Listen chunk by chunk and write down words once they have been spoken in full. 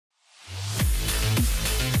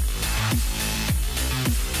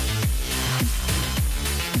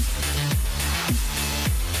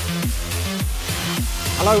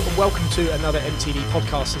Hello and welcome to another MTD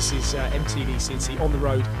podcast. This is MTDCNC On The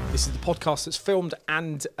Road. This is the podcast that's filmed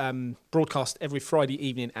and broadcast every Friday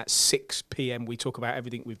evening at 6 p.m. We talk about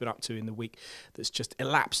everything we've been up to in the week that's just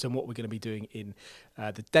elapsed and what we're going to be doing in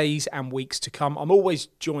the days and weeks to come. I'm always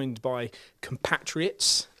joined by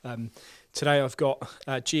compatriots. Today I've got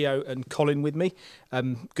Gio and Colin with me.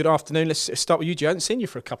 Good afternoon. Let's start with you, Gio. I haven't seen you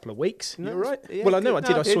for a couple of weeks. No, You all right? yeah, well, I know good. I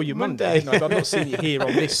did. No, I saw you Monday. But I've not seen you here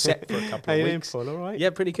on this set for a couple of weeks. Paul, all right?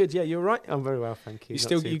 Yeah, pretty good. Yeah, you all right? I'm very well, thank you. You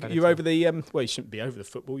still, you're over the, well, you shouldn't be over the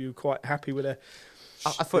football. You were quite happy with I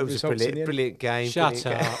thought it was a brilliant game. Shut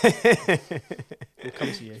up. We'll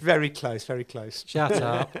come to you. Very close, very close. Shut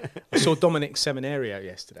up. I saw Dominic Seminario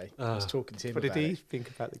yesterday. I was talking to him What about did he it. think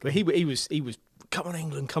about the But game? he was come on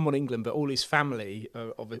England, but all his family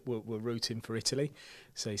of it were rooting for Italy.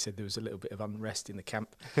 So he said there was a little bit of unrest in the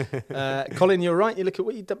camp. Colin, you're right. You look at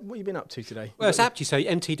what you've been up to today. Well, it's apt you say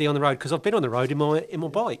MTD on the road because I've been on the road in my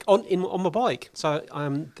bike on my bike. So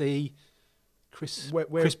I'm the Chris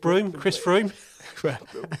Broom.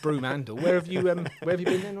 Broom handle. Where have you been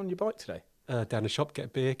then on your bike today? Down the shop, get a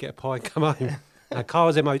beer, get a pie, come home. Car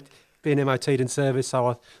was being MOT'd in service, so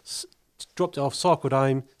I dropped it off, cycled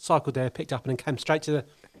home, cycled there, picked up, and then came straight to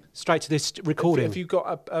this recording. Have you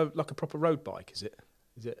got a proper road bike? Is it?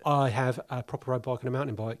 I have a proper road bike and a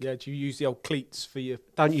mountain bike. Yeah. Do you use the old cleats for your?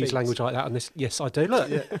 Don't feet? use language like that on this. Yes, I do. Look,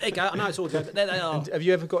 there you go. I know it's all good, but there they are. And have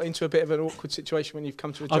you ever got into a bit of an awkward situation when you've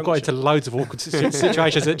come to a junction? I've got into loads of awkward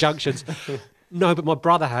situations at junctions. No, but my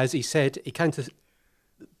brother has. He said he came to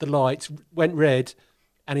the lights, went red,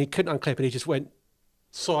 and he couldn't unclip it. He just went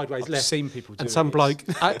sideways I've left. seen people do and some this. bloke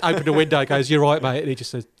opened the window, goes, "You're right, mate," and he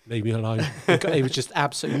just said, "Leave me alone." He was just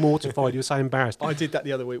absolutely mortified. He was so embarrassed. I did that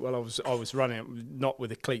the other week while I was running, not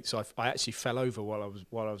with the cleats. I actually fell over while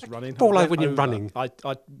I was running. Fall I over when went you're running. I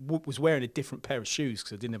was wearing a different pair of shoes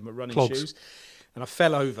because I didn't have my running Clogs. shoes. And I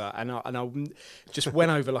fell over and I just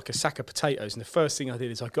went over like a sack of potatoes. And the first thing I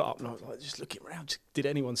did is I got up and I was like, just looking around. Did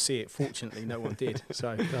anyone see it? Fortunately, no one did.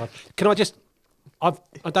 So Can I just? I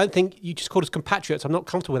don't think you just called us compatriots. I'm not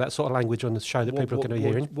comfortable with that sort of language on the show that people are going to be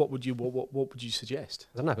hearing. What would you suggest?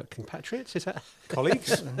 I don't know, but compatriots, is that?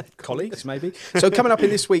 Colleagues, maybe. So coming up in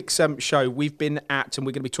this week's show, we've been at, and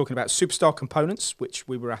we're going to be talking about Superstar Components, which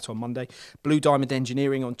we were at on Monday, Blue Diamond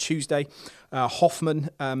Engineering on Tuesday, Hoffman,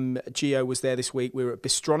 Geo was there this week. We were at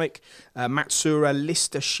Bistronic, Matsura,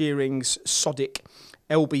 Lister Shearings, Sodic,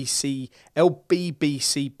 LBC,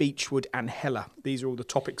 Beechwood and Hella. These are all the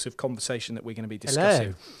topics of conversation that we're going to be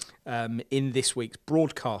discussing in this week's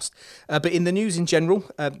broadcast. But in the news in general,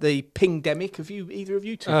 the pingdemic, either of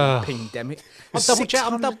you two pingdemic? I'm double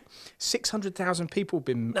check. 600,000 people have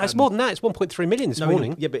been... No, it's more than that. It's 1.3 million this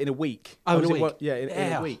morning. But in a week. Oh, in a it week.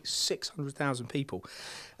 In a week. 600,000 people.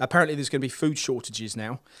 Apparently there's going to be food shortages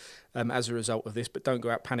now. As a result of this, but don't go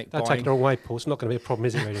out panic buying. Don't take it the wrong way, Paul. It's not going to be a problem,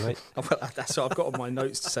 is it, really, mate? Well, that's what I've got on my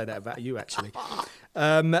notes to say that about you, actually.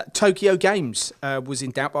 Tokyo Games was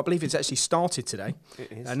in doubt, but I believe it's actually started today.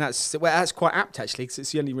 It is. And that's quite apt, actually, because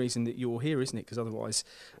it's the only reason that you're here, isn't it? Because otherwise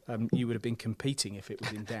you would have been competing if it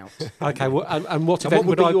was in doubt. Okay, well, and what And event what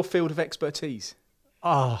would be I... your field of expertise?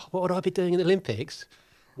 What would I be doing in the Olympics?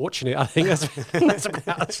 Watching it, I think that's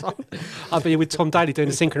about as fun. I'd be with Tom Daly doing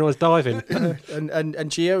the synchronised diving. and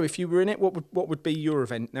Gio, if you were in it, what would be your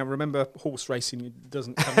event? Now remember, horse racing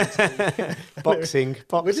doesn't come into Boxing.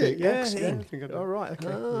 Was it? Yeah. Boxing. All right. Okay.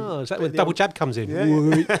 Oh, is that where the double jab comes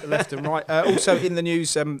in? Left and right. Also in the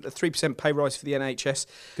news, a 3% pay rise for the NHS.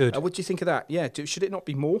 Good. What do you think of that? Yeah. Should it not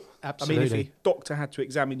be more? Absolutely. I mean, if a doctor had to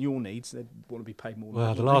examine your needs, they'd want to be paid more.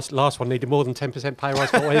 Well, the last one needed more than 10% pay rise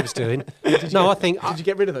for what he was doing. I think... Did you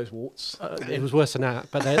get rid of those warts? It was worse than that,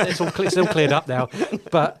 but it's all cleared up now.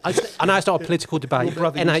 But I know it's not a political debate. Your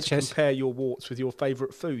brother used to NHS... compare your warts with your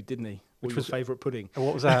favourite food, didn't he? Which Or was your favourite pudding? And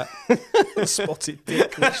what was that? Spotted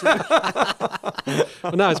dick.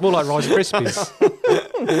 Well, no, it's more like Rice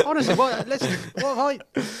Krispies. Honestly, what have I...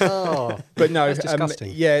 Oh, But no, that's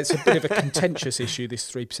disgusting. yeah, it's a bit of a contentious issue, this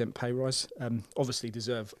 3% pay rise. Obviously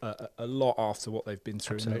deserve a lot after what they've been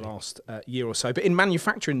through in the last year or so. But in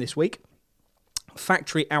manufacturing this week,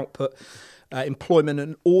 factory output, employment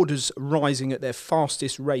and orders rising at their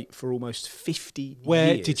fastest rate for almost 50 years.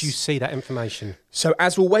 Where did you see that information? So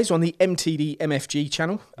as always on the MTD MFG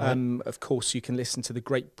channel, of course you can listen to the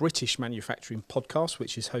Great British Manufacturing Podcast,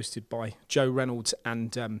 which is hosted by Joe Reynolds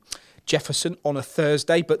and Jefferson on a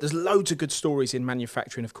Thursday. But there's loads of good stories in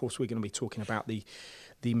manufacturing. Of course, we're going to be talking about the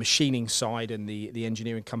machining side and the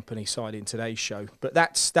engineering company side in today's show. But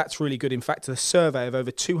that's really good. In fact, a survey of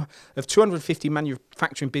over 250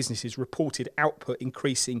 manufacturing businesses reported output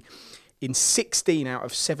increasing in 16 out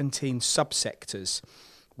of 17 subsectors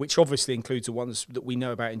which obviously includes the ones that we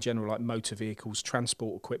know about in general, like motor vehicles,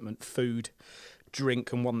 transport equipment, food,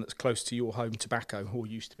 drink, and one that's close to your home, tobacco, or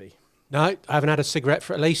used to be. No, I haven't had a cigarette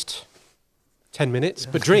for at least 10 minutes,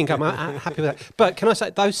 but drink, I'm happy with that. But can I say,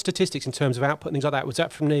 those statistics in terms of output and things like that, was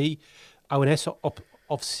that from the ONS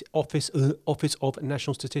Office of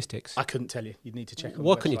National Statistics? I couldn't tell you. You'd need to check on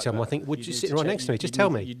Why the couldn't you website, tell me? I but think, would you'd you need sit to right check- next to me? you'd- Just you'd tell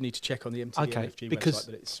need- me. You'd need to check on the Okay, MTDCNC because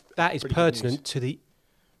website that is pretty good news. pertinent to the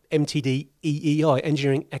MTDEEI,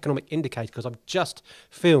 Engineering Economic Indicator, because I've just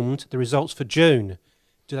filmed the results for June.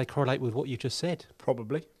 Do they correlate with what you just said?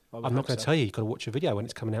 Probably. I'm not going to tell you. You've got to watch a video when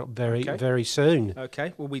it's coming out very, Okay. very soon.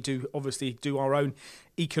 Okay, well, we do obviously do our own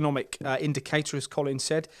economic indicator, as Colin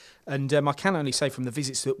said, and I can only say from the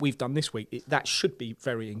visits that we've done this week, that should be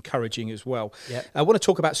very encouraging as well. Yep. I want to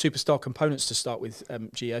talk about Superstar Components to start with,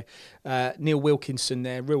 Gio. Neil Wilkinson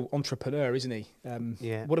there, real entrepreneur, isn't he?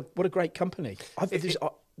 Yeah. What a great company.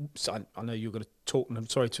 So I know you're going to talk, and I'm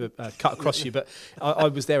sorry to cut across you, but I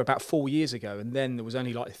was there about 4 years ago, and then there was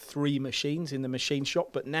only like 3 machines in the machine shop,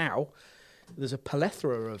 but now there's a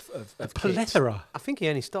plethora of kits. Plethora. I think he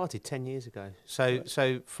only started 10 years ago.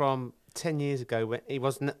 So from 10 years ago, when he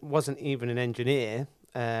wasn't even an engineer,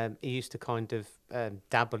 he used to kind of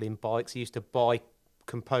dabble in bikes. He used to buy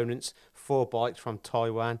components for bikes from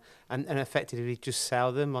Taiwan and effectively just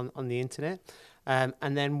sell them on the internet.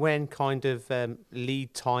 And then when kind of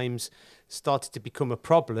lead times started to become a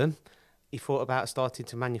problem, he thought about starting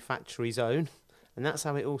to manufacture his own. And that's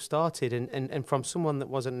how it all started. And from someone that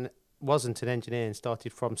wasn't an engineer and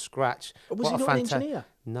started from scratch. Was he not an engineer?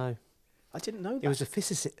 No. I didn't know that. He was a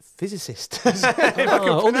physicist.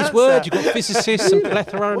 All these words, you've got physicists and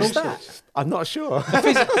plethora and What's all that? sorts. I'm not sure.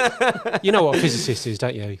 You know what a physicist is,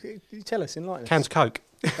 don't you? Can you tell us, enlighten us? Cans Coke.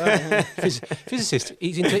 Physicist.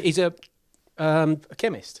 He's a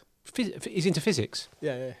chemist. He's into physics.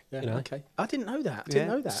 Yeah. You know? Okay. I didn't know that. I didn't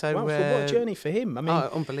know that. So, Wow, what a journey for him. I mean,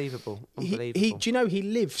 unbelievable. He, do you know he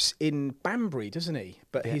lives in Banbury, doesn't he?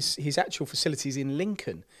 But his actual facility is in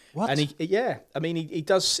Lincoln. What? And I mean, he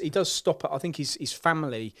does stop at. I think his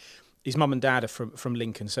family, his mum and dad are from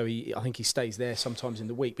Lincoln, so I think he stays there sometimes in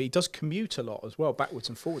the week. But he does commute a lot as well, backwards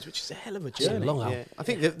and forwards, which is a hell of a journey. long haul. Yeah. I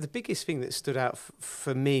think the biggest thing that stood out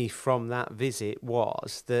for me from that visit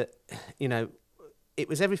was that, it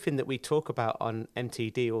was everything that we talk about on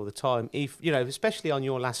MTD all the time. Especially on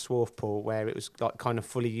your last Swarf, Paul, where it was like kind of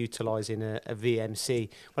fully utilising a VMC.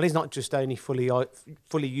 Well, he's not just only fully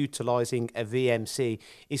utilising a VMC.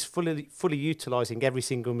 He's fully utilising every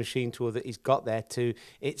single machine tool that he's got there to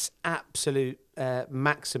its absolute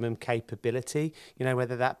maximum capability.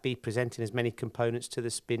 Whether that be presenting as many components to the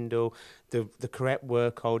spindle, the correct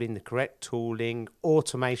work holding, the correct tooling,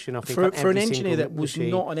 automation. I think for an engineer that was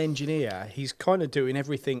not an engineer, he's kind of doing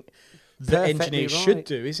everything that engineers should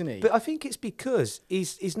do, isn't he? But I think it's because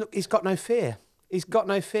he's got no fear. He's got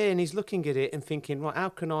no fear, and he's looking at it and thinking, right, how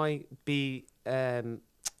can I be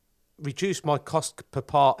reduce my cost per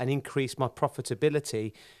part and increase my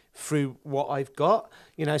profitability through what I've got?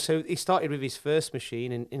 So he started with his first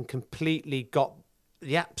machine and completely got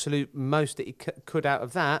the absolute most that he could out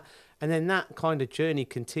of that. And then that kind of journey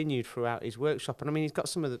continued throughout his workshop. And I mean, he's got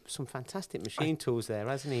some fantastic machine tools there,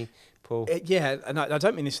 hasn't he, Paul? Yeah, and I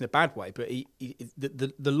don't mean this in a bad way, but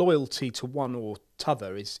the loyalty to one or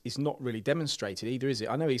t'other is not really demonstrated either, is it?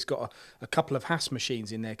 I know he's got a couple of Haas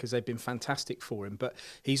machines in there because they've been fantastic for him, but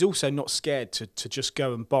he's also not scared to just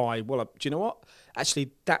go and buy, do you know what? Actually,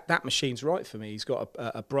 that machine's right for me. He's got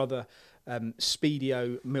a brother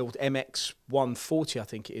Speedio milled MX 140, I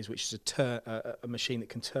think it is, which is a machine that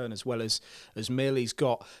can turn as well as mill. He's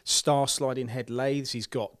got star sliding head lathes. He's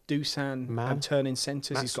got Doosan turning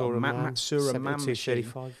centres. He's got Matsura MAM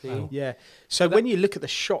machine. Wow. Yeah. So when you look at the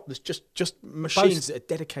shop, there's just machines that are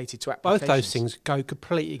dedicated to applications. Both those things go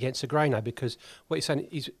completely against the grain now, because what you're saying,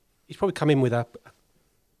 he's probably come in with a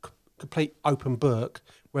complete open book,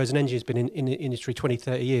 whereas an engineer's been in the industry 20,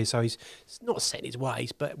 30 years, so he's not set in his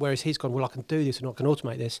ways, but whereas he's gone, well, I can do this and I can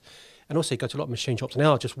automate this. And also you go to a lot of machine shops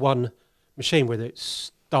now, just one machine, whether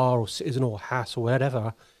it's Star or Citizen or Haas or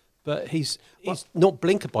whatever, but he's not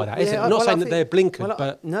blinkered by that, is it? I'm not saying that they're blinkered,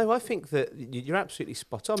 but... No, I think that you're absolutely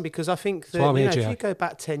spot on, because I think that if you go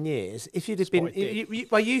back 10 years, if you'd have been...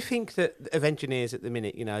 you think that of engineers at the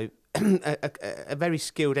minute, a very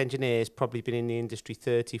skilled engineer has probably been in the industry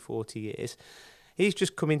 30, 40 years. He's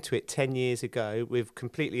just come into it 10 years ago with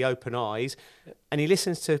completely open eyes, and he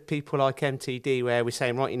listens to people like MTD, where we're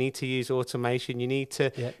saying, right, you need to use automation, you need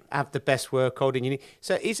to have the best work holding.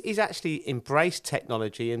 So he's actually embraced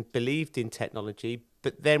technology and believed in technology.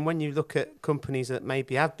 But then when you look at companies that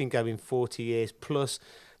maybe have been going 40 years plus,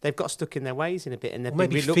 they've got stuck in their ways in a bit, and they've Or been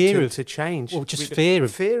maybe reluctant to change. Or just fear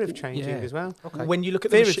of changing yeah. as well. Okay. When you look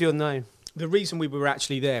at Fear of the unknown. the reason we were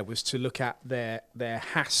actually there was to look at their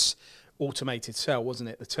Haas automated cell, wasn't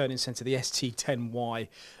it? The turning centre, the ST10Y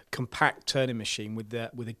compact turning machine with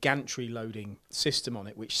a gantry loading system on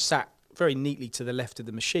it, which sat very neatly to the left of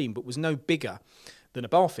the machine, but was no bigger than a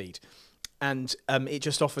bar feed. And it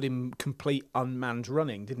just offered him complete unmanned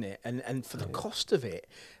running, didn't it? And for the cost of it,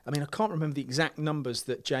 I mean, I can't remember the exact numbers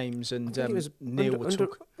that James and Neil were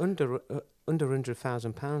talking. Under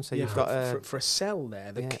 £100,000. So Yeah, you've got for a cell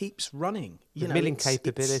there that keeps running. You know, milling it's-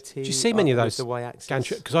 capability. Do you see many of those The Y-axis.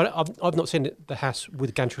 gantry? Because I've not seen the Haas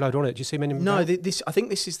with gantry loader on it. Do you see many? No, about? I think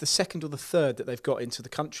this is the second or the third that they've got into the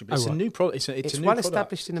country. But it's a new product. It's It's a new well product.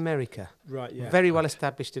 established in America. Right. Yeah. Very well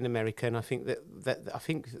established in America, and I think that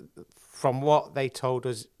from what they told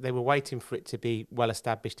us, they were waiting for it to be well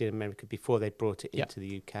established in America before they brought it into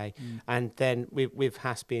the UK. And then with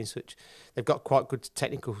Haas being such, they've got quite good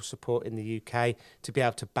technical support in the UK to be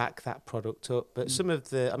able to back that product up. But some of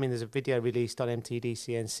there's a video released on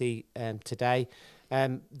MTDCNC today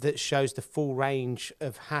that shows the full range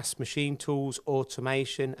of Haas machine tools,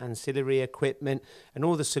 automation, ancillary equipment, and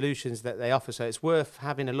all the solutions that they offer. So it's worth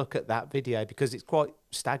having a look at that video because it's quite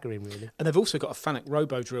staggering, really. And they've also got a Fanuc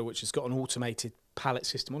robo drill, which has got an automated pallet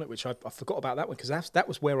system on it, which I forgot about that one because that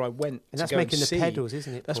was where I went. And to that's go making and the see. pedals,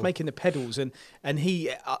 isn't it? That's Paul? making the pedals, and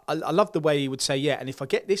I love the way he would say, yeah. And if I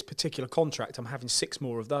get this particular contract, I'm having 6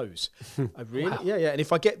 more of those. I really, yeah. And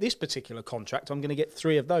if I get this particular contract, I'm going to get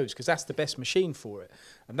 3 of those because that's the best machine for it,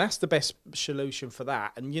 and that's the best solution for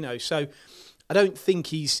that. And so I don't think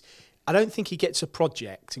he gets a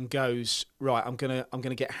project and goes, right, I'm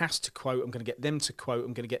gonna get Haas to quote, I'm gonna get them to quote,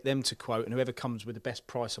 I'm gonna get them to quote, and whoever comes with the best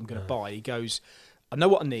price I'm gonna buy. He goes, I know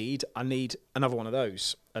what I need another one of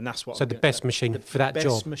those, and that's what. So the best machine for that job,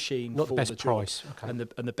 best machine, not the for best the job, price, okay. and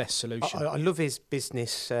the best solution. I love his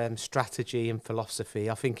business strategy and philosophy.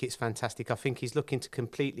 I think it's fantastic. I think he's looking to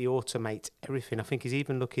completely automate everything. I think he's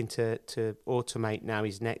even looking to automate now.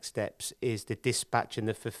 His next steps is the dispatch and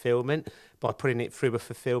the fulfillment by putting it through a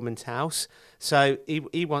fulfillment house. So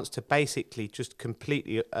he wants to basically just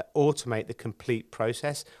completely automate the complete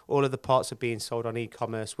process. All of the parts are being sold on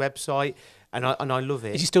e-commerce website, and I love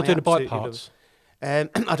it. Is he still doing the bike absolutely parts?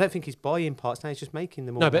 I don't think he's buying parts now. He's just making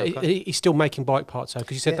them all. No, but he's still making bike parts, though,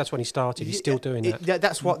 because you said that's when he started. He's still doing that.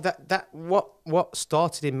 That's what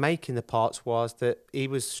started him making the parts was that he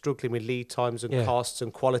was struggling with lead times and costs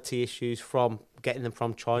and quality issues from getting them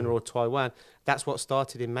from China or Taiwan. That's what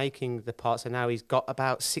started him making the parts, and now he's got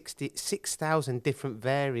about 6,000 different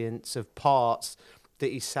variants of parts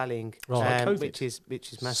that he's selling, which is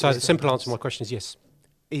massive. So the simple answer to my question is yes.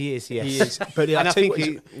 He is, yes. He is, but And I think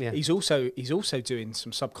he's also doing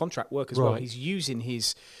some subcontract work as well. He's using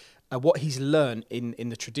his what he's learned in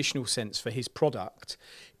the traditional sense for his product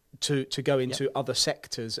to go into other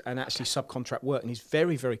sectors and actually subcontract work, and he's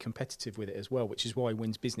very, very competitive with it as well, which is why he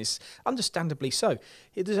wins business, understandably so.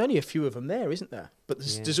 There's only a few of them there, isn't there? But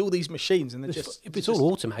there's all these machines, and they're if it's all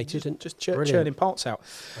automated and just churning parts out.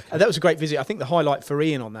 That was a great visit. I think the highlight for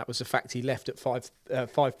Ian on that was the fact he left at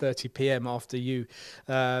 5:30 p.m. after you.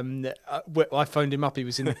 I phoned him up. He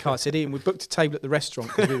was in the car. I said, Ian, we booked a table at the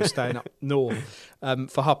restaurant because we were staying up north for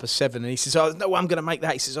 7:30. And he says, oh, no way I'm going to make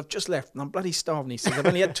that. He says, I've just left and I'm bloody starving. He says, I've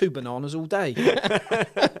only had 2 bananas all day.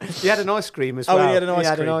 He had an ice cream as well. Oh, he had an ice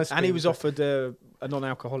cream. And he was offered a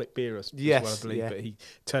non-alcoholic beer as well, I believe, but he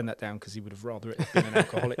turned that down because he would have rather it been an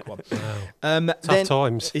alcoholic one. Wow. Tough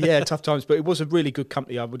times. Yeah, tough times. But it was a really good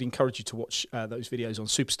company. I would encourage you to watch those videos on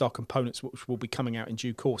Superstar Components, which will be coming out in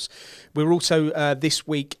due course. We're also this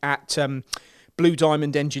week at Blue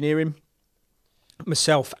Diamond Engineering.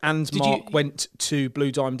 Myself and Mark went to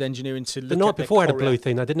Blue Diamond Engineering to look the night at before had a blue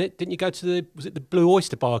thing, though, didn't it? Didn't you go to the Blue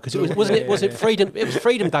Oyster Bar? Because it wasn't Freedom. It was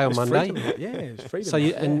Freedom Day on Monday. It was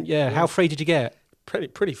Freedom. So how free did you get?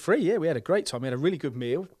 Pretty free, yeah. We had a great time. We had a really good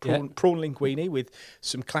meal, prawn linguine with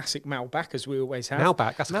some classic Malbec, as we always have.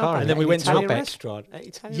 Malbec, that's a car. And then we went to Malbec restaurant.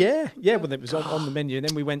 Yeah. Well, it was on the menu. And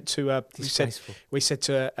then we went to. We said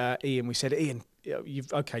to Ian, Ian,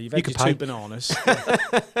 you've had your 2 bananas.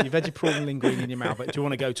 You've had your prawn linguine in your mouth, but do you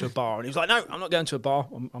want to go to a bar? And he was like, no, I'm not going to a bar.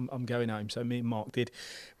 I'm going home. So me and Mark did.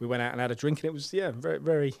 We went out and had a drink, and it was very,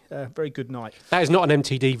 very, very good night. That is not an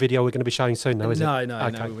MTD video we're going to be showing soon, though, is it?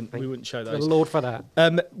 No, we wouldn't show those. The Lord for that.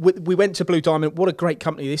 We went to Blue Diamond. What a great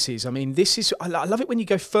company this is. I mean, I love it when you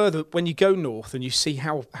go further, when you go north, and you see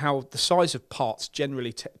how the size of parts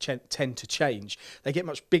generally tend to change. They get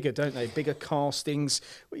much bigger, don't they? Bigger castings.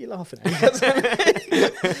 What are you laughing at?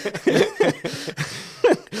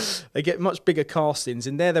 they get much bigger castings,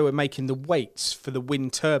 and there they were making the weights for the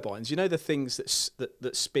wind turbines. You know, the things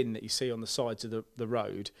that spin that you see on the sides of the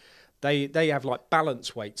road. They have like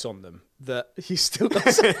balance weights on them that you still got.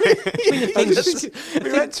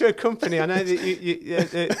 We went to a company. I know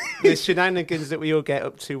that the shenanigans that we all get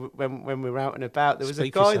up to when we're out and about. There was a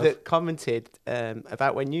guy that commented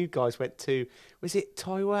about when you guys went to, was it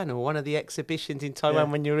Taiwan or one of the exhibitions in Taiwan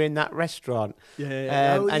when you were in that restaurant?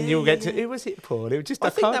 And you'll get to, who was it, Paul? It was just I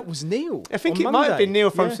think that was Neil. I think it might have been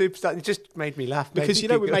Neil from Superstar. It just made me laugh. Because, you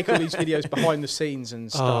know, we make all these videos behind the scenes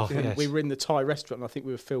and stuff. And we were in the Thai restaurant, and I think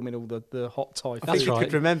we were filming all the hot Thai food. I think I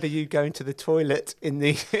could remember you going to the toilet in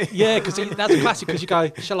the... Yeah, because that's classic, because you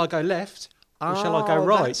go, shall I go left? Or shall I go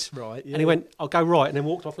right? That's right. Yeah. And he went, I'll go right, and then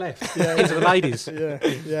walked off left into the ladies.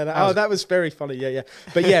 That was very funny. Yeah.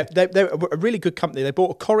 But yeah, they're a really good company. They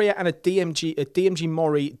bought a Courier and a DMG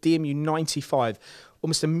Mori DMU 95,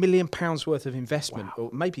 almost £1 million worth of investment, or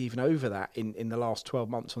maybe even over that in the last 12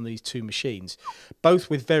 months on these two machines, both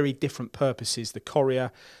with very different purposes. The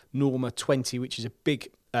Courier Norma 20, which is a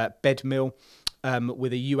big bed mill,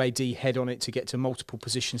 with a UAD head on it to get to multiple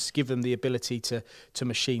positions, to give them the ability to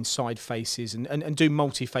machine side faces and do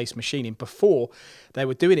multi-face machining. Before, they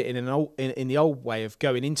were doing it in the old way of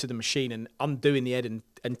going into the machine and undoing the head and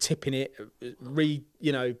tipping it,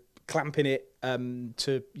 clamping it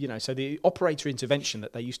so the operator intervention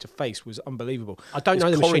that they used to face was unbelievable. I don't know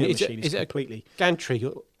the machine. Is it completely gantry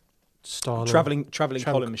style? Travelling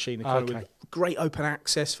column machine. With great open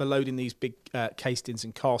access for loading these big castings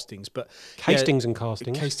and castings. But castings and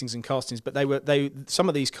castings. Castings and castings. But some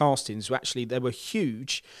of these castings were actually, they were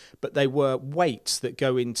huge, but they were weights that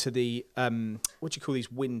go into the what do you call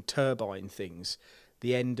these wind turbine things?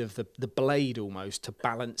 The end of the blade almost to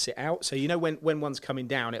balance it out. So you know when one's coming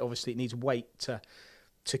down, it needs weight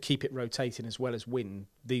to keep it rotating as well as wind.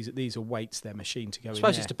 These are weights they're machined to go in there.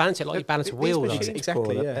 I suppose it's to balance it like you balance a wheel.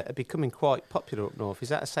 Exactly, are becoming quite popular up north. Is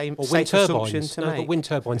that a safe wind turbines? But wind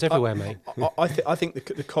turbines everywhere, mate. I think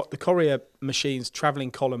the Courier machines,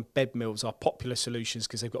 travelling column bed mills are popular solutions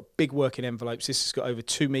because they've got big working envelopes. This has got over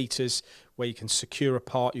 2 metres where you can secure a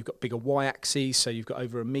part. You've got bigger Y-axes, so you've got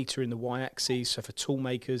over 1 metre in the Y-axes. So for tool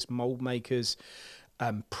makers, mould makers,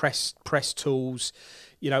 press tools,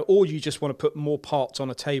 or you just want to put more parts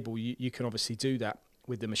on a table, you can obviously do that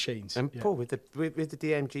with the machines. And Paul, with the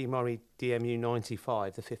DMG Mori DMU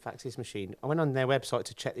 95, the 5th axis machine, I went on their website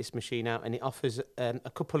to check this machine out, and it offers a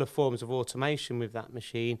couple of forms of automation with that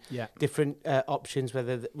machine. Different options,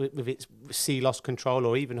 whether with its C-loss control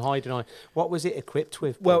or even hide and hide. What was it equipped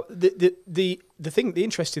with, Paul? Well, the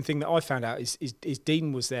interesting thing that I found out is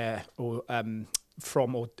Dean was there, or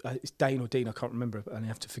it's Dane or Dean, I can't remember, and you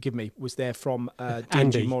have to forgive me, was there from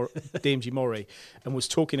DMG Mori, and was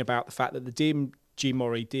talking about the fact that the DMG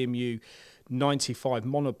Mori DMU 95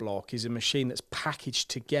 monoblock is a machine that's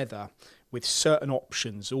packaged together with certain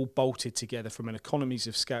options all bolted together from an economies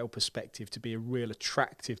of scale perspective to be a real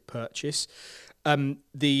attractive purchase.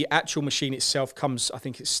 The actual machine itself comes, I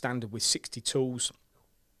think it's standard with 60 tools.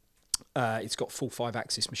 It's got full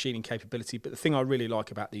 5-axis machining capability, but the thing I really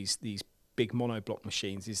like about these big monoblock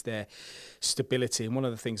machines is their stability. And one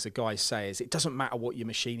of the things the guys say is it doesn't matter what you're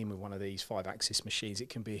machining with one of these 5-axis machines. It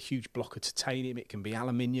can be a huge block of titanium, it can be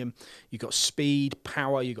aluminium. You've got speed,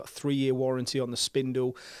 power, you've got 3-year warranty on the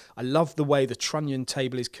spindle. I love the way the trunnion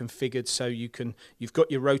table is configured, so you've got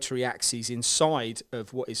your rotary axes inside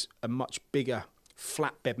of what is a much bigger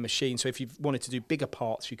flatbed machine. So if you wanted to do bigger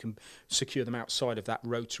parts, you can secure them outside of that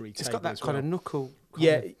rotary table. It's got that kind of knuckle.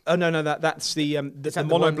 That's the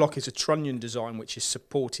monoblock is a trunnion design which is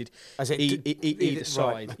supported either side.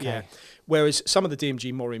 Right, okay. Yeah. Whereas some of the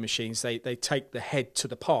DMG Mori machines, they take the head to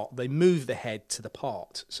the part. They move the head to the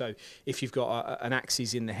part. So if you've got an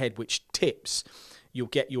axis in the head which tips, you'll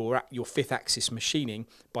get your 5th axis machining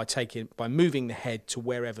by moving the head to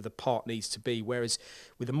wherever the part needs to be. Whereas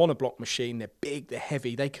with a monoblock machine, they're big, they're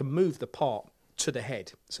heavy, they can move the part to the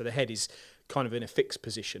head. So the head is kind of in a fixed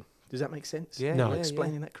position. Does that make sense? Yeah. Am I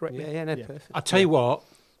explaining that correctly? Perfect. I'll tell you what,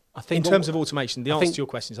 I think... In terms of automation, the answer to your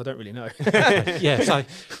questions, I don't really know. So...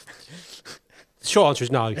 The short answer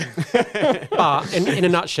is no. But in a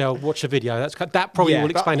nutshell, watch a video. That probably will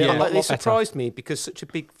explain it a lot better. It surprised me because such a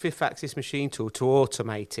big 5th axis machine tool to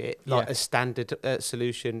automate it, like a standard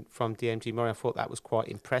solution from DMG Mori, I thought that was quite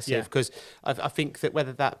impressive because I think that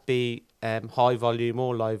whether that be high volume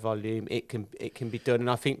or low volume, it can be done. And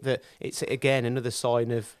I think that it's, again, another sign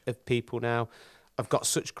of people now have got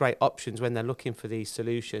such great options when they're looking for these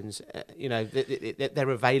solutions. You know, they're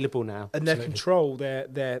available now. And their control,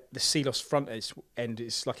 the CELOS front end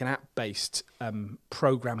is like an app-based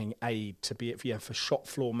programming aid to be for shop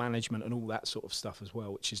floor management and all that sort of stuff as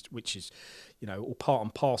well, which is you know, all part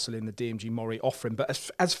and parcel in the DMG Mori offering.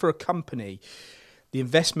 But as for a company, the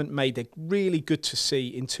investment made, they're really good to see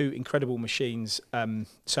in two incredible machines.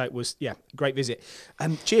 So it was, great visit.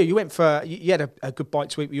 Gio, you went you had a good bite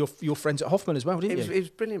to eat with your friends at Hoffman as well, didn't you? It was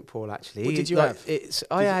brilliant, Paul, actually. What did you have?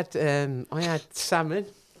 I had salmon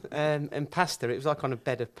and pasta. It was like on a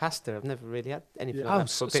bed of pasta. I've never really had anything like that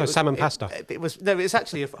before. So salmon pasta? It's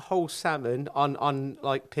actually a whole salmon on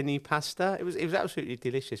like penne pasta. It was absolutely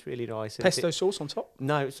delicious, really nice. Pesto sauce on top?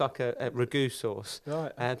 No, it's like a ragu sauce.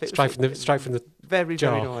 Right. Straight from the very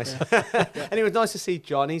jar. very nice. And it was nice to see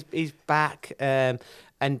John. He's back.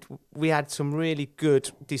 And we had some really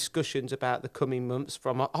good discussions about the coming months.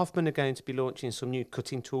 From Hoffman are going to be launching some new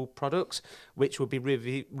cutting tool products, which we'll be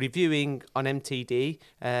reviewing on MTD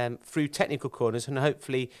through technical corners and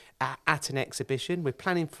hopefully at an exhibition. We're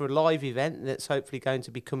planning for a live event that's hopefully going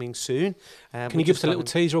to be coming soon. Can you give us a little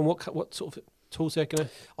teaser on what sort of tools they're going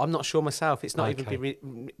to? I'm not sure myself. It's not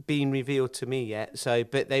even being revealed to me yet. So,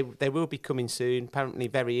 but they will be coming soon. Apparently,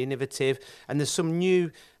 very innovative, and there's some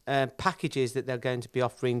new packages that they're going to be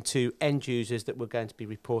offering to end users that we're going to be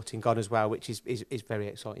reporting on as well, which is very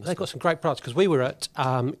exciting. They've got some great products, because we were at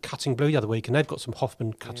Cutting Blue the other week, and they've got some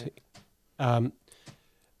Hoffman cutting. I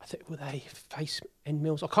think, were they face end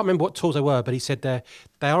mills? I can't remember what tools they were, but he said they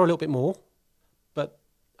are a little bit more, but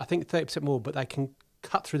I think 30% more, but they can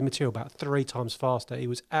cut through the material about 3 times faster. He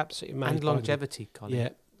was absolutely amazing. And longevity, Colin. Yeah.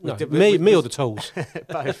 No, me or the tools.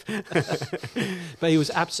 Both. But he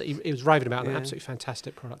was raving about an absolutely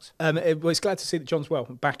fantastic product. Well, it's glad to see that John's well,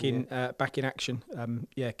 back in action.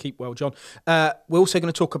 Keep well, John. We're also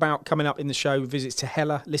going to talk about, coming up in the show, visits to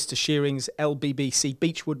Hella, Lister Shearings, LBBC,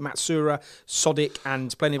 Beechwood, Matsura, Sodic,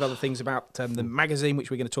 and plenty of other things about the magazine, which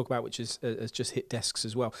we're going to talk about, which has just hit desks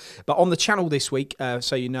as well. But on the channel this week,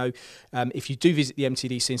 so you know, if you do visit the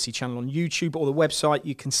MTDCNC channel on YouTube or the website,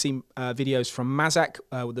 you can see videos from Mazak,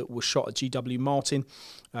 that was shot at GW Martin,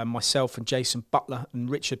 myself and Jason Butler and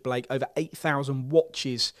Richard Blake, over 8,000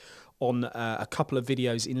 watches on a couple of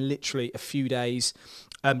videos in literally a few days.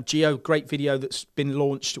 Geo, great video that's been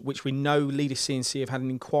launched, which we know Leader CNC have had an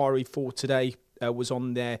inquiry for today, was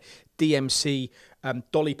on their DMC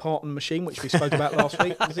Dolly Parton machine, which we spoke about last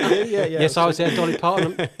week. Was it you? Yeah. Yes, I was there. Dolly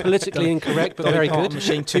Parton, politically incorrect, but Dolly very Parton good.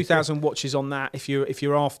 Machine, 2,000 watches on that. If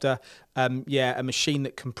you're after, a machine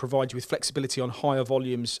that can provide you with flexibility on higher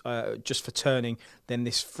volumes, just for turning, then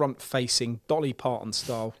this front-facing Dolly Parton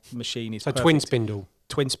style machine is so perfect.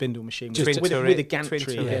 Twin spindle machine with a gantry.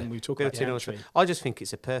 Again, we talk about gantry. I just think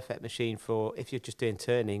it's a perfect machine for if you're just doing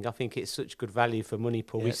turning. I think it's such good value for money,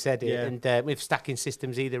 Paul. We've said it, and with stacking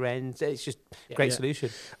systems either end, it's just a great solution.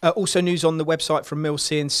 Also, news on the website from Mill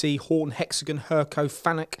CNC, Horn, Hexagon, Herco,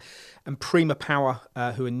 Fanuc, and Prima Power,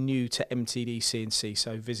 who are new to MTD CNC.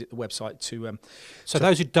 So visit the website to. So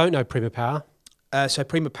those who don't know Prima Power. So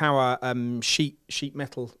Prima Power sheet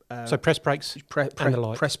metal. So press brakes and the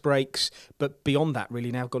like. Press brakes, but beyond that,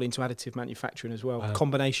 really now got into additive manufacturing as well. Wow.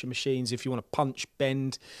 Combination machines, if you want to punch,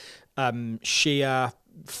 bend, shear,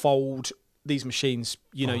 fold. These machines,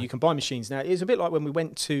 you can buy machines now. It's a bit like when we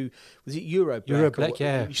went to, was it Euroblack?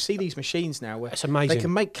 Yeah. You see these machines now where it's amazing. They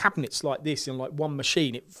can make cabinets like this in like one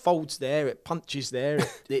machine. It folds there, it punches there.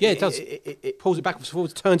 It does. It pulls it backwards,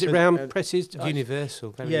 forwards, turns it round, presses.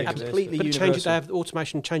 Universal. Very universal. Completely but universal. They have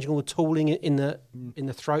automation, changing all the tooling in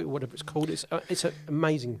the throat, or whatever it's called. It's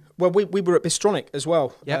amazing. Well, we were at Bistronic as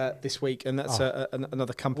well this week, and that's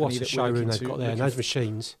another company. What a showroom they've got there. And those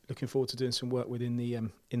machines. Looking forward to doing some work within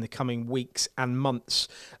in the coming weeks and months.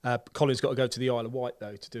 Colin's got to go to the Isle of Wight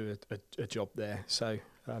though to do a job there, so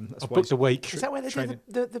that's why booked a week. Is that where they do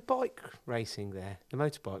the bike racing there, the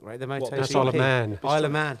motorbike, right? The moto. That's Isle of Man. Isle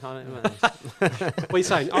of Man. What are you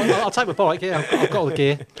saying? I'll take my bike. Yeah, I've got all the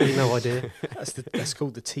gear. Really no idea. That's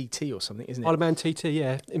called the TT or something, isn't it? Isle of Man TT.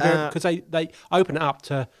 Yeah, because they open it up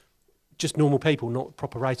to just normal people, not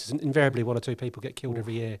proper racers, and invariably 1 or 2 people get killed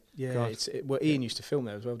every year. Yeah, Ian used to film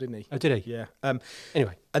there as well, didn't he? Oh, did he? Yeah.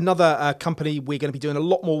 Anyway, another company we're going to be doing a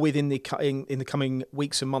lot more with in the coming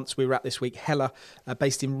weeks and months. We were at this week, Hella,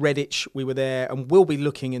 based in Redditch. We were there, and we'll be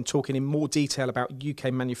looking and talking in more detail about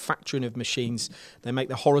UK manufacturing of machines. They make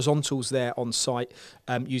the horizontals there on site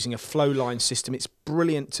using a flow line system. It's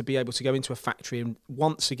brilliant to be able to go into a factory, and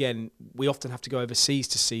once again, we often have to go overseas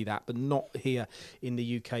to see that, but not here in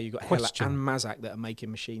the UK. You've got Hella and Mazak that are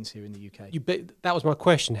making machines here in the UK. That was my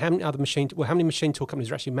question. How many machine tool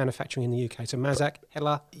companies are actually manufacturing in the UK? So Mazak,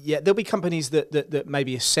 Hella, Yeah, there'll be companies that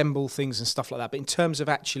maybe assemble things and stuff like that. But in terms of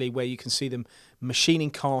actually where you can see them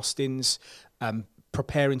machining castings,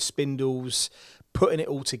 preparing spindles, putting it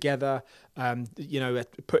all together,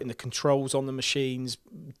 putting the controls on the machines,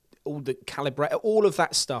 all the calibrate, all of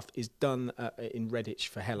that stuff is done in Redditch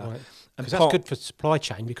for Hella. Right. Because that's good for supply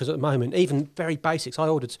chain, because at the moment, even very basics,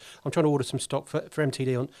 I'm trying to order some stock for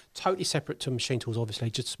MTD on totally separate to machine tools,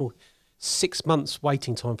 obviously, just small. 6 months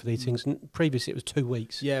waiting time for these things, and previously it was 2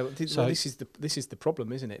 weeks. Yeah, well, this is the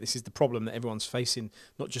problem, isn't it? This is the problem that everyone's facing,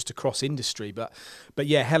 not just across industry, but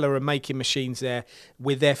yeah, Hella are making machines there.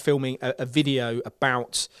 They're filming a video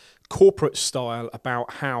about corporate style,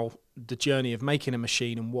 about how the journey of making a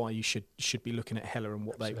machine and why you should be looking at Hella and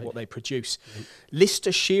what they produce.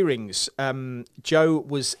 Lister Shearings, Joe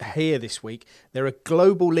was here this week. They're a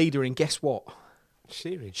global leader in guess what?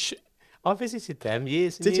 Shearing. I visited them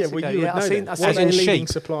years and years ago. Well, you I've seen a leading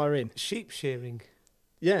supplier in sheep shearing.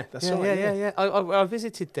 Yeah, that's right. Yeah. I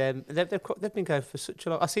visited them. They've been going for such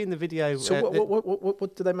a long. I seen the video. So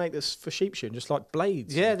what do they make this for sheep shearing? Just like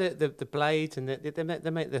blades? Yeah, the blades, and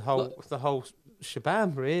they make the whole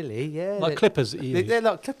shabam, really. Yeah, like clippers. They're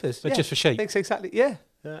like clippers, but just for sheep. Thanks, exactly. Yeah.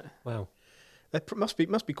 Wow. They must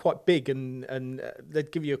be quite big, and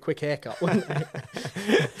they'd give you a quick haircut, wouldn't they?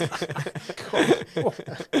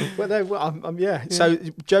 Yeah. So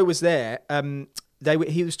Joe was there.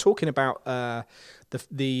 He was talking about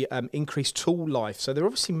the increased tool life. So they're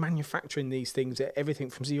obviously manufacturing these things. Everything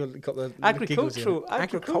from you've got the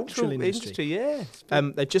agricultural industry. Yeah.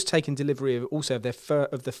 They've just taken delivery of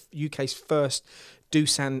the UK's first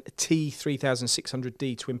Doosan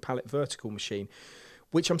T3600D twin pallet vertical machine,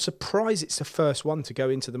 which I'm surprised it's the first one to go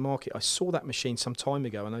into the market. I saw that machine some time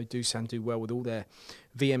ago. I know Doosan do well with all their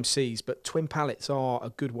VMCs, but twin pallets are a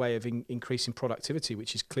good way of increasing productivity,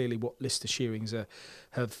 which is clearly what Lister Shearings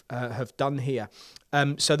have done here.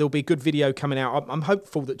 So there'll be a good video coming out. I'm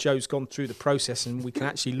hopeful that Joe's gone through the process and we can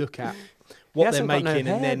actually look at what they're making,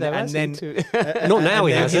 and then not now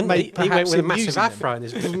he hasn't. He went with a massive afro and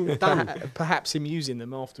is done. Perhaps him using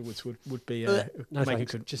them afterwards would be make a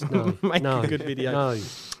good video. No.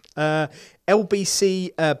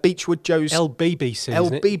 LBC Beechwood Joe's LBBC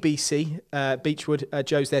Beechwood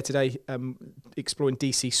Joe's there today, exploring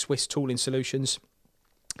DC Swiss tooling solutions.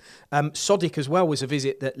 Sodic as well was a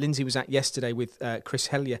visit that Lindsay was at yesterday with Chris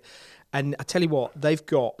Hellier, and I tell you what, they've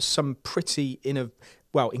got some pretty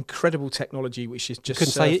incredible technology, which is just... You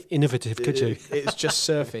couldn't say innovative, could you? It's just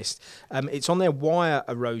surfaced. It's on their wire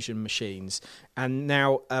erosion machines. And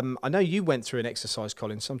now, I know you went through an exercise,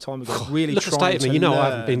 Colin, some time ago, really Look trying at me. to I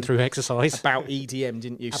haven't been through exercise. About EDM,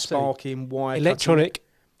 didn't you? Absolutely. Sparking, wire electronic cutting.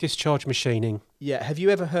 Discharge machining. Yeah. Have you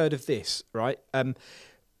ever heard of this, right?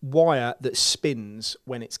 Wire that spins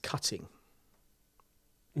when it's cutting.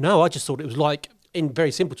 No, I just thought it was like... In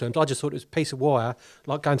very simple terms, I just thought it was a piece of wire,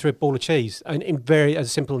 like going through a ball of cheese, and as a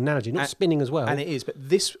simple analogy, not spinning as well. And it is, but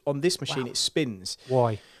on this machine, It spins.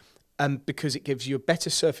 Why? Because it gives you a better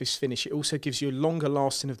surface finish. It also gives you a longer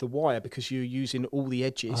lasting of the wire because you're using all the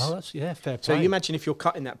edges. Oh, that's fair play. So you imagine if you're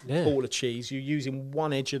cutting that ball of cheese, you're using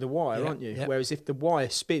one edge of the wire, aren't you? Whereas if the wire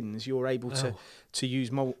spins, you're able to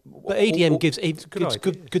use more. But EDM gives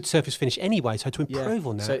good surface finish anyway, so to improve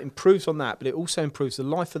on that. So it improves on that, but it also improves the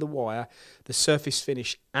life of the wire, the surface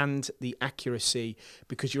finish, and the accuracy,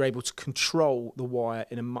 because you're able to control the wire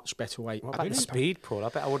in a much better way. What about the speed, Paul? I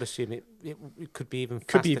bet I would assume it could be even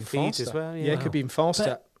faster feeds as well. Yeah, it could be even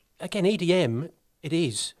faster. But again, EDM, it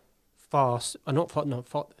is fast.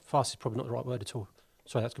 Fast is probably not the right word at all.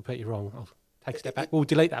 Sorry, that's completely wrong. I'll take a step back. We'll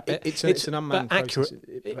delete that bit. It's an unmanned process.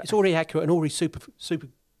 It's already accurate and already super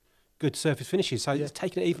good surface finishes. So it's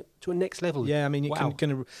taken it even to a next level. Yeah, I mean, you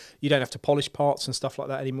don't have to polish parts and stuff like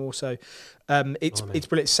that anymore. So it's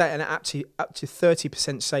brilliant. It's set an up to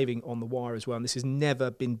 30% saving on the wire as well. And this has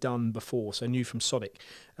never been done before. So new from Sodic.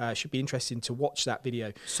 Should be interesting to watch that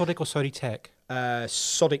video. Sodic or Soditech?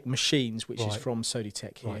 Sodic Machines, which is from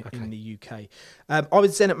Soditech here in the UK. I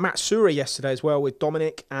was then at Matsura yesterday as well with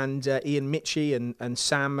Dominic and Ian Mitchie and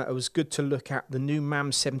Sam. It was good to look at the new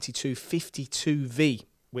MAM 72 52V,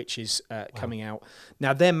 which is coming out.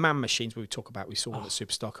 Now, they're MAM machines we talk about. We saw them at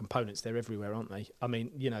Superstar Components. They're everywhere, aren't they? I mean,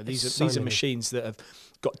 these are machines that have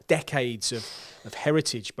got decades of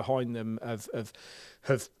heritage behind them,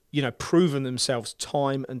 have proven themselves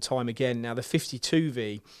time and time again. Now, the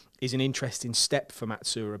 52V is an interesting step for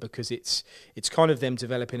Matsura because it's kind of them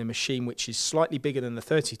developing a machine which is slightly bigger than the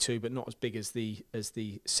 32, but not as big as the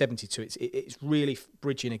 72. It's really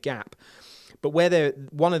bridging a gap. But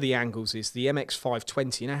one of the angles is the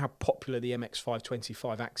MX520. You know how popular the MX520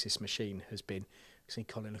 5-axis machine has been? See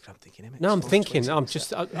Colin looking, I'm thinking MX. No, I'm thinking.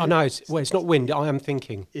 I know it's not wind. I am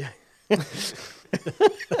thinking. Yeah.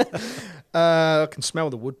 I can smell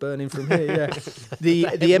the wood burning from here. Yeah, the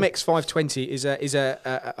MX520 is a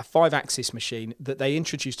 5-axis machine that they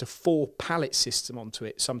introduced a 4-pallet system onto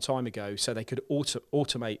it some time ago, so they could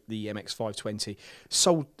automate the MX520.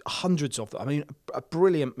 Sold hundreds of them. I mean, a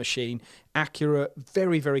brilliant machine, accurate,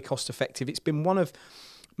 very, very cost effective. It's been one of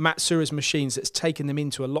Matsura's machines that's taken them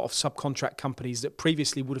into a lot of subcontract companies that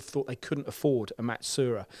previously would have thought they couldn't afford a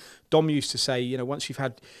Matsura. Dom used to say, once you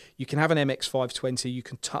can have an MX520, you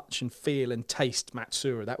can touch and feel and taste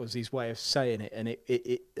Matsura. That was his way of saying it, and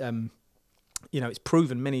it's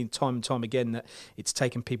proven many time and time again that it's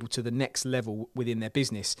taken people to the next level within their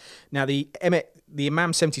business. Now, the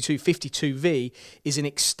Imam 7252V is an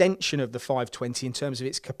extension of the 520 in terms of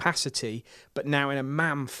its capacity, but now in a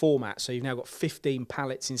MAM format. So you've now got 15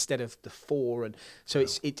 pallets instead of the 4, and so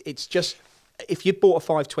it's just. If you bought a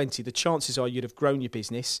 520, the chances are you'd have grown your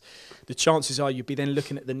business. The chances are you'd be then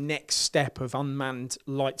looking at the next step of unmanned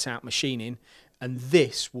lights-out machining, and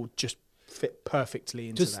this will just fit perfectly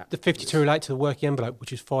into that. Does the 52 relate to the working envelope,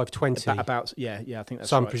 which is 520? Yeah, I think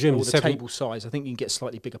that's so right. I'm presuming or the table size. I think you can get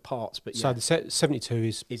slightly bigger parts, but yeah. So the 72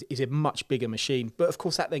 is a much bigger machine, but of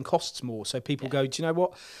course that then costs more. So people go, do you know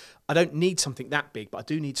what? I don't need something that big, but I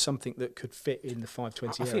do need something that could fit in the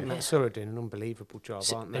 520 area. I think Matsura are doing an unbelievable job,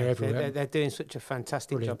 aren't they? They're everywhere. They're doing such a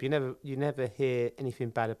fantastic job. You never hear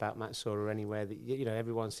anything bad about Matsura anywhere. That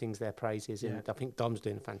everyone sings their praises, and I think Dom's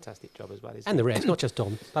doing a fantastic job as well. And the rest, not just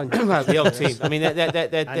Dom. Well, the whole team. I mean,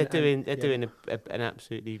 they're doing an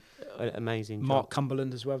absolutely amazing job. Mark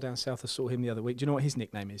Cumberland as well down south. I saw him the other week. Do you know what his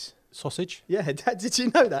nickname is? Sausage. Yeah, did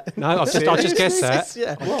you know that? No, I just guessed that.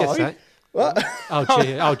 Yeah. I guessed that. What? Oh,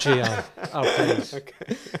 please. Okay.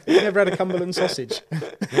 You never had a Cumberland sausage?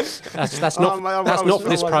 That's not for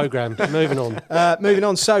this programme. Moving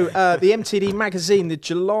on. So the MTD magazine, the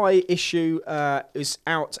July issue is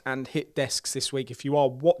out and hit desks this week. If you are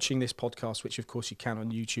watching this podcast, which of course you can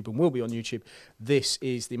on YouTube and will be on YouTube, this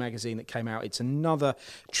is the magazine that came out. It's another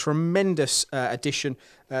tremendous edition.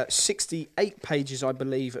 68 pages, I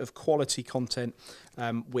believe, of quality content,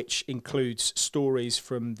 which includes stories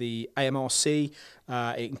from the AMRC.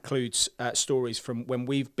 It includes stories from when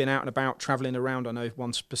we've been out and about, travelling around. I know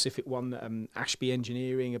one specific one, Ashby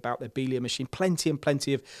Engineering, about their Belia machine. Plenty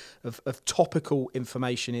of topical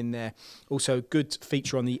information in there. Also a good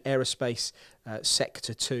feature on the aerospace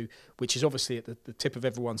sector too, which is obviously at the tip of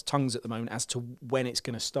everyone's tongues at the moment as to when it's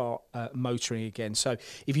going to start motoring again. So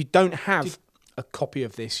if you don't have a copy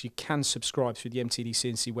of this, you can subscribe through the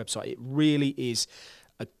MTDCNC website. It really is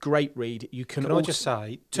a great read. Can I just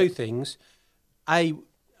say two things? A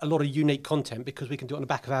lot of unique content, because we can do it on the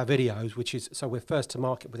back of our videos, which is, so we're first to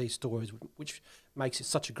market with these stories, which makes it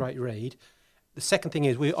such a great read. The second thing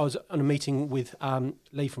is, I was on a meeting with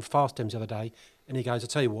Lee from Fastems the other day, and he goes, I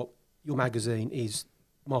tell you what, your magazine is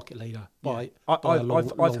market leader by a long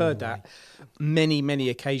I've heard way. that many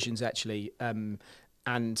occasions actually.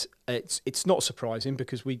 And it's not surprising,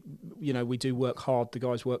 because we do work hard. The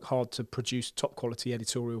guys work hard to produce top quality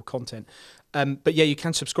editorial content. But yeah, you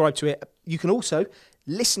can subscribe to it. You can also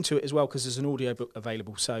listen to it as well, because there's an audiobook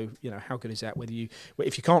available. So how good is that?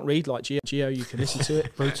 If you can't read like Geo, you can listen to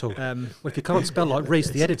it. Brutal. Well, if you can't spell like Reese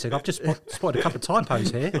the editor, I've just spotted a couple of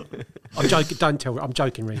typos here. I'm joking. Don't tell. I'm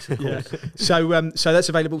joking, Reese. Of course. Yeah. So that's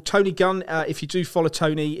available. Tony Gunn. If you do follow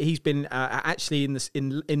Tony, he's been actually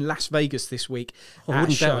in Las Vegas this week at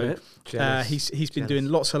a show. He's been doing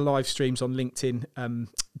lots of live streams on LinkedIn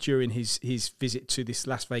during his visit to this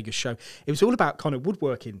Las Vegas show. It was all about kind of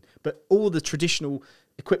woodworking, but all the traditional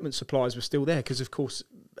equipment suppliers were still there, because of course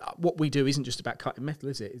what we do isn't just about cutting metal,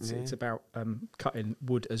 is it? It's about cutting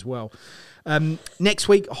wood as well. Next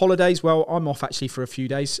week, holidays. Well, I'm off actually for a few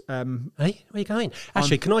days. Hey, where are you going?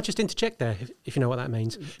 Actually, can I just interject there, if you know what that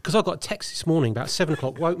means? Because I got a text this morning about 7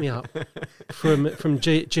 o'clock, woke me up from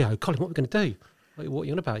Geo. Colin, what are we going to do? What are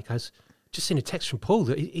you on about? He goes, just seen a text from Paul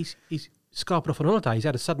that he's scarping off on holiday. He's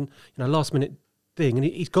had a sudden, last minute thing, and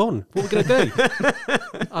he's gone. What are we going to do?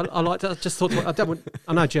 I just thought,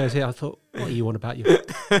 I know Geo's here. I thought, what are you on about, you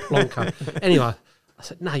long cunt? Anyway, I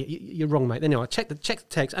said, no, you're wrong, mate. Anyway, I checked the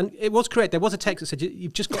text, and it was correct. There was a text that said,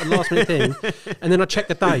 you've just got a last minute thing, and then I checked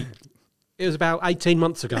the date. It was about 18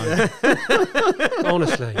 months ago.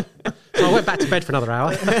 Honestly. So I went back to bed for another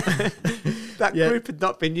hour. That group had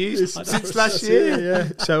not been used since last year. Yeah.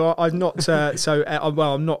 So I'm not.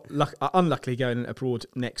 I'm not. Unluckily going abroad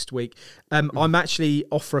next week. I'm actually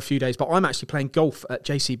off for a few days, but I'm actually playing golf at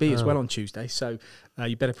JCB as well on Tuesday. So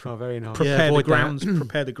You better very nice. prepare the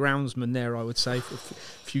groundsman there, I would say, for a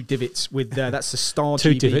few divots with that's the Star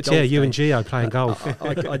 2 GB divots, golf you day. and Gio playing golf.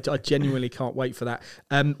 I genuinely can't wait for that.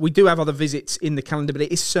 We do have other visits in the calendar, but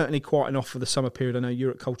it is certainly quite enough for the summer period. I know you're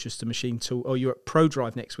at Colchester Machine Tool, or you're at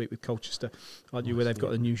ProDrive next week with Colchester, aren't you, where they've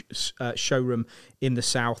got a new showroom in the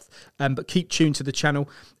south. But keep tuned to the channel.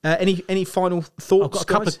 Any final thoughts? I've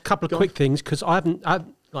got a couple of quick things, because I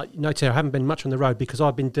haven't been much on the road because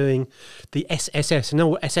I've been doing the SSS. You know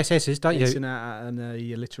what SSS is, don't you? It's an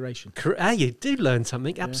alliteration. You do learn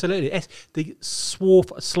something, absolutely. The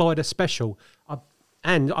Swarf Slider Special.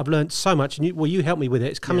 I've learned so much. And you helped me with it.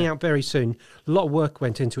 It's coming out very soon. A lot of work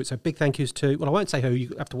went into it. So big thank yous to, well, I won't say who,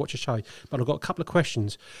 you have to watch the show, but I've got a couple of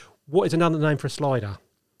questions. What is another name for a slider?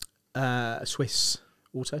 Swiss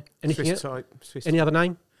Auto. Anything Swiss else? type. Swiss Any other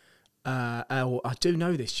name? I do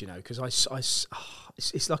know this, because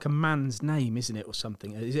it's like a man's name, isn't it, or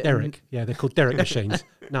something? Is it Derek. Yeah, they're called Derek machines.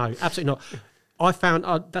 No, absolutely not. I found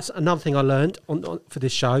that's another thing I learned on for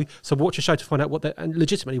this show. So watch a show to find out and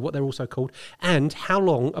legitimately what they're also called, and how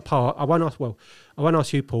long apart. I won't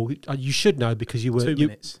ask you, Paul. You should know because you were 2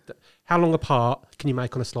 minutes. How long apart can you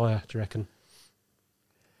make on a slider? Do you reckon?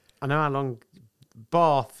 I know how long.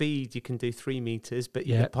 Bar feed, you can do 3 meters, but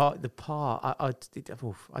the part,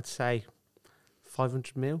 I'd say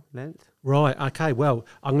 500 mil length. Right. Okay. Well,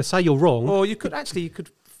 I'm going to say you're wrong. Or you could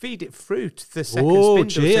feed it through to the second spindle.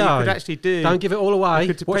 So you could actually do. Don't give it all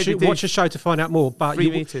away. Watch a show to find out more. But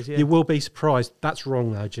 3 meters. Yeah. You will be surprised. That's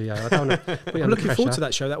wrong, though, Gio. I don't want to put you I'm under looking forward to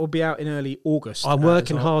that show. That will be out in early August. I'm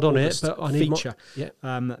working as hard on it, August but I need feature.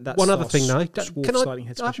 That's one other thing, though. I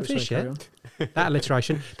haven't finished yet. That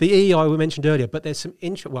alliteration. The EEI we mentioned earlier, but there's some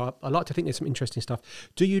I like to think there's some interesting stuff.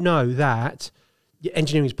 Do you know that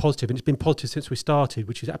engineering is positive, and it's been positive since we started,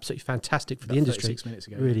 which is absolutely fantastic for the industry. 36 minutes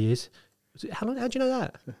ago. It really is. How do you know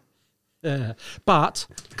that? But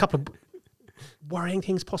a couple of worrying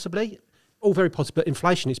things possibly. All very positive, but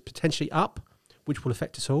inflation is potentially up, which will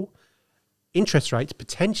affect us all. Interest rates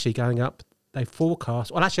potentially going up. They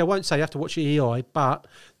forecast. Well, actually, I won't say you have to watch the EI, but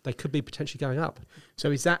they could be potentially going up.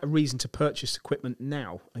 So, is that a reason to purchase equipment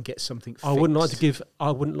now and get something fixed? I wouldn't like to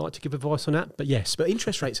give advice on that, but yes. But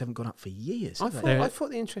interest rates haven't gone up for years. I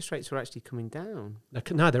thought the interest rates were actually coming down.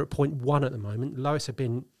 No, they're at 0.1 at the moment. Lowest have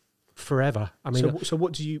been forever. I mean, so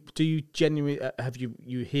what do you genuinely have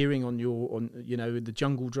you hearing on the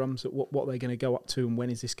jungle drums that what they're going to go up to, and when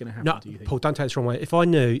is this going to happen? No, do you think? Paul, don't take this the wrong way. If I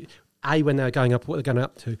knew when they're going up, what they're going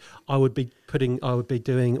up to, I would be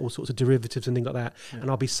doing all sorts of derivatives and things like that, and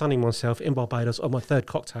I'll be sunning myself in Barbados on my 3rd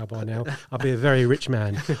cocktail by now. I'll be a very rich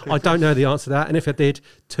man. I don't know the answer to that, and if I did,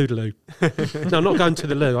 toodaloo. No, I'm not going to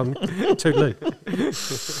the loo. I'm toodaloo.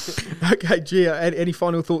 Okay, Gia, any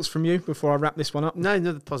final thoughts from you before I wrap this one up? No,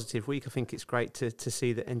 another positive week. I think it's great to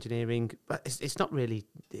see that engineering, but it's not really,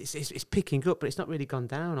 it's picking up, but it's not really gone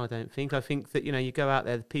down, I don't think. I think that, you go out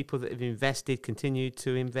there, the people that have invested continue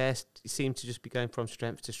to invest, seem to just be going from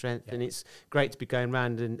strength to strength, and it's great to be going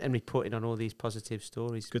around and reporting on all these positive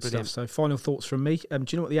stories. Good Brilliant. stuff. So final thoughts from me. Do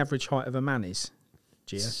you know what the average height of a man is,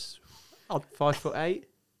 Gia? 5'8".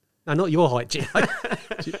 No, not your height, Gio.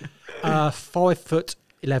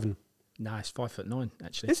 5'11". No, it's 5'9"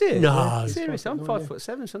 actually. Is it? No. Serious? I'm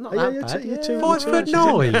 5'7", so I'm not Yeah, that bad. you're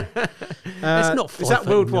 5'9". It's not 5'9". Is that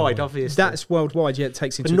worldwide, obviously? That's worldwide. Yeah, it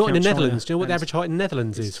takes into but not account in the China. Netherlands. Do you know what the average height in the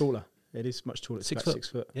Netherlands It's is? taller. It is much taller. It's 6 about foot. 6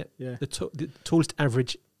 foot. Yeah. Yeah. The tallest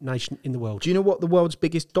average nation in the world. Do you know what the world's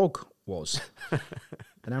biggest dog was?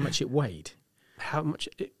 And how much it weighed? How much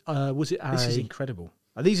was it? This is incredible.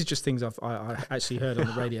 These are just things I actually heard on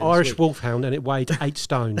the radio. Irish wolfhound, and it weighed 8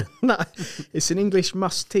 stone. No, it's an English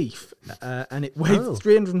Mastiff, and it weighed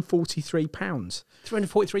 343 pounds.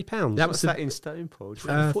 343 pounds. What's that in stone, Paul?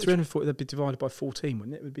 340. That'd be divided by 14,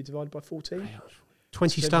 wouldn't it? It would be divided by 14.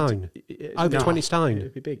 20 stone. Over 20 stone.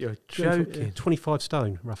 It'd be big. You're joking. 25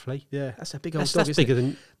 stone, roughly. Yeah, that's a big old dog. That's bigger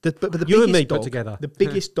than but the you and biggest me dog, put together. The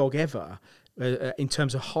biggest dog ever. In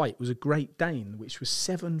terms of height, was a Great Dane, which was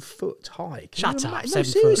 7 foot high. Shut up, No, 7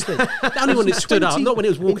 seriously. foot. Only when it stood up, not when it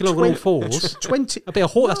was walking along on all fours. 20. That'd be a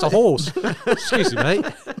horse. That's a horse. Excuse me, mate.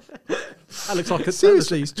 That looks like a...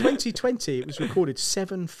 Seriously, it's 2020. It was recorded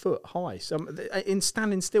 7 foot high. So in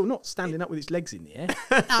standing still, not standing up with its legs in the air.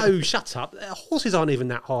 No, shut up. Horses aren't even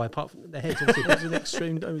that high, apart from their heads. Obviously, That was an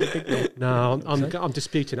extreme. That was a big one. no, I'm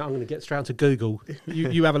disputing it. I'm going to get straight onto Google.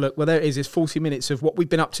 You have a look. Well, there it is. It's 40 minutes of what we've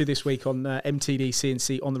been up to this week on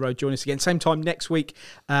MTDCNC On The Road. Join us again. Same time next week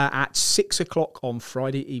at 6 o'clock on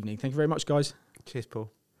Friday evening. Thank you very much, guys. Cheers, Paul.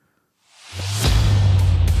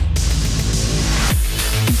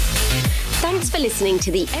 Thanks for listening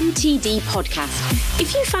to the MTD podcast.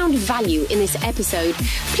 If you found value in this episode,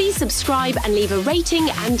 please subscribe and leave a rating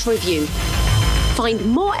and review. Find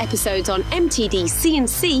more episodes on mtdcnc.com.